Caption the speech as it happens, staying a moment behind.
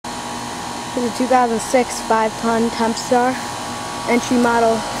This is a 2006 5-ton Tempstar entry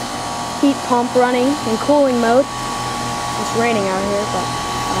model heat pump running in cooling mode. It's raining out here, but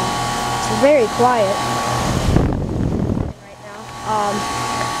it's very quiet right now.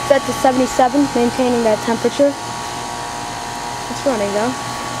 Set to 77, maintaining that temperature. It's running though.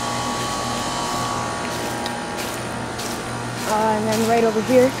 And then right over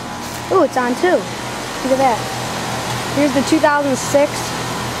here, ooh, it's on too. Look at that. Here's the 2006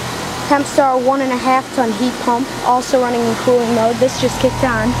 Tempstar 1.5-ton heat pump, also running in cooling mode. This just kicked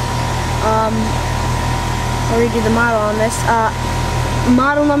on. I'll read you the model on this.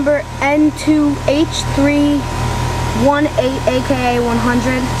 Model number N2H3 18 aka 100.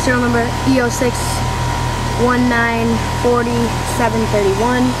 Serial number E06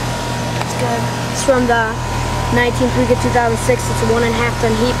 1940-731. It's good. It's from the 19.3 to 2006. It's a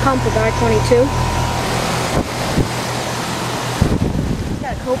 1.5-ton heat pump with R22. It's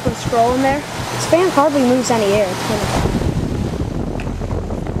got a Copeland-Scroll in there. This fan hardly moves any air. It's kind of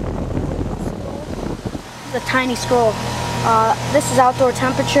a tiny scroll. This is outdoor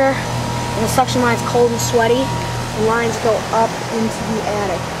temperature, and the suction line's cold and sweaty. The lines go up into the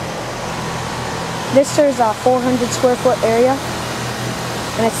attic. This serves a 400 square foot area,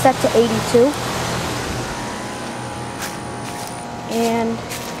 and it's set to 82. And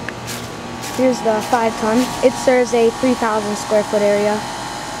here's the 5-ton. It serves a 3,000 square foot area,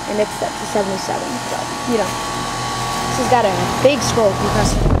 and it's set to 77. So, you know, this has got a big scroll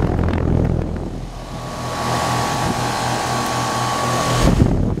compressor.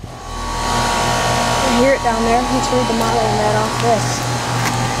 Hear it down there. Let's read the model on that off this.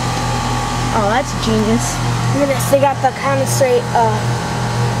 Oh, that's genius. Look at this. They got the condensate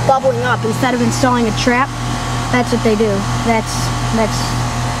bubbling up. Instead of installing a trap, that's what they do. That's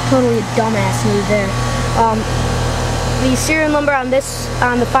totally a dumbass move there. The serial number on this,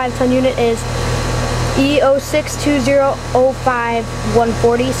 on the 5-ton unit, is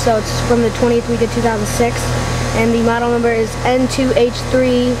E062005-140. So it's from the 23 to 2006. And the model number is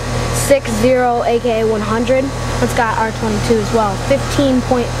N2H3 60 aka 100. It's got R22 as well.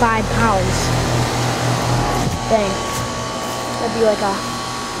 15.5 pounds. Dang. That'd be like a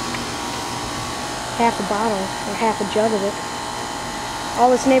half a bottle or half a jug of it.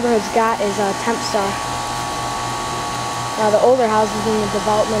 All this neighborhood's got is Tempstar. Now the older houses in the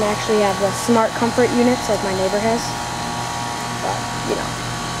development actually have the smart comfort units like my neighbor has. But, you know.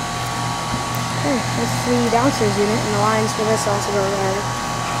 Okay, this is the downstairs unit, and the lines for this also go there.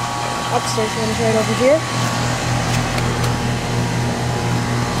 Upstairs one's right over here.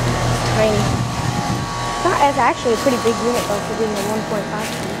 It's tiny. It's actually a pretty big unit though for being a 1.5 ton.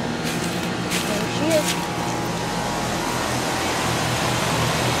 There she is.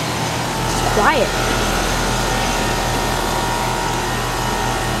 It's quiet.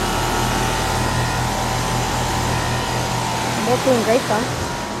 They're doing great though.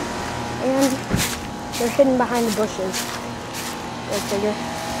 And they're hidden behind the bushes. Go figure.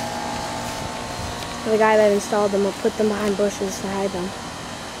 The guy that installed them will put them behind bushes to hide them.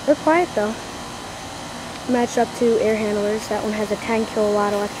 They're quiet though. Matched up to air handlers. That one has a 10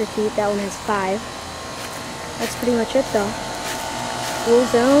 kilowatt electric heat. That one has 5. That's pretty much it though. Cool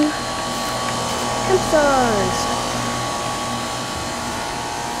zone. Tempstars.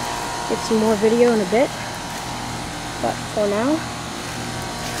 Get some more video in a bit. But for now,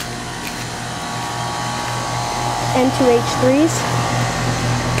 N2H3s.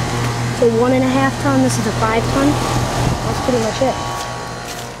 So 1.5 ton, this is a 5-ton. That's pretty much it.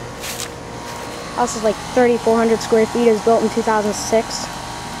 House is like 3,400 square feet. It was built in 2006.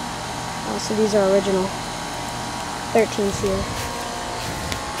 So these are original. 13 seater.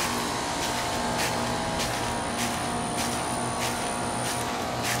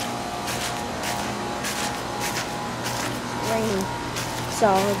 It's raining, so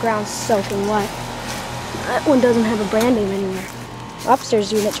the ground's soaking wet. That one doesn't have a brand name anywhere.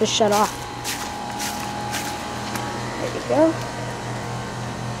 Upstairs unit just shut off. There you go.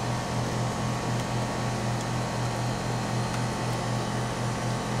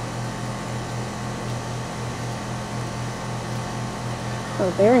 Oh,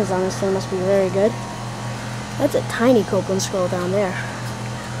 the bearings on this thing must be very good. That's a tiny Copeland-Scroll down there.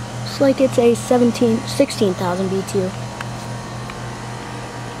 It's like it's a 16,000 BTU.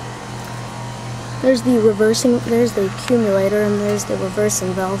 There's the reversing, there's the accumulator, and there's the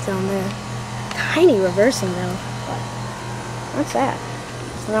reversing valve down there. Tiny reversing valve, but that's that.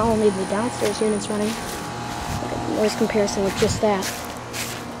 So now we'll need the downstairs units running. Look at the noise comparison with just that.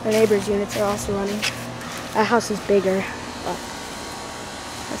 The neighbor's units are also running. That house is bigger, but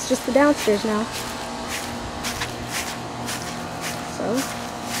that's just the downstairs now. So,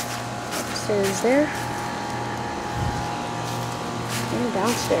 compressors there. And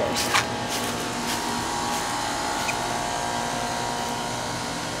downstairs.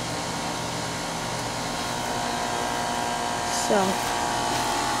 So,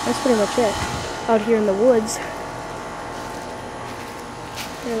 that's pretty much it. Out here in the woods.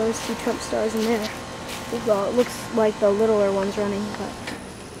 There are those two Tempstars in there. Well, it looks like the littler one's running,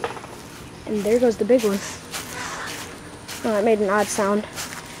 but... And there goes the big one. Oh, that made an odd sound.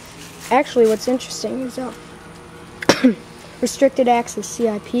 Actually, what's interesting is restricted access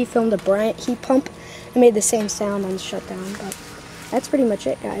CIP filmed a Bryant heat pump. It made the same sound on shutdown, but that's pretty much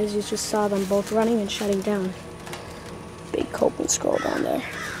it, guys. You just saw them both running and shutting down. Big Copeland-Scroll down there.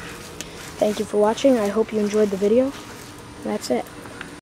 Thank you for watching. I hope you enjoyed the video. That's it.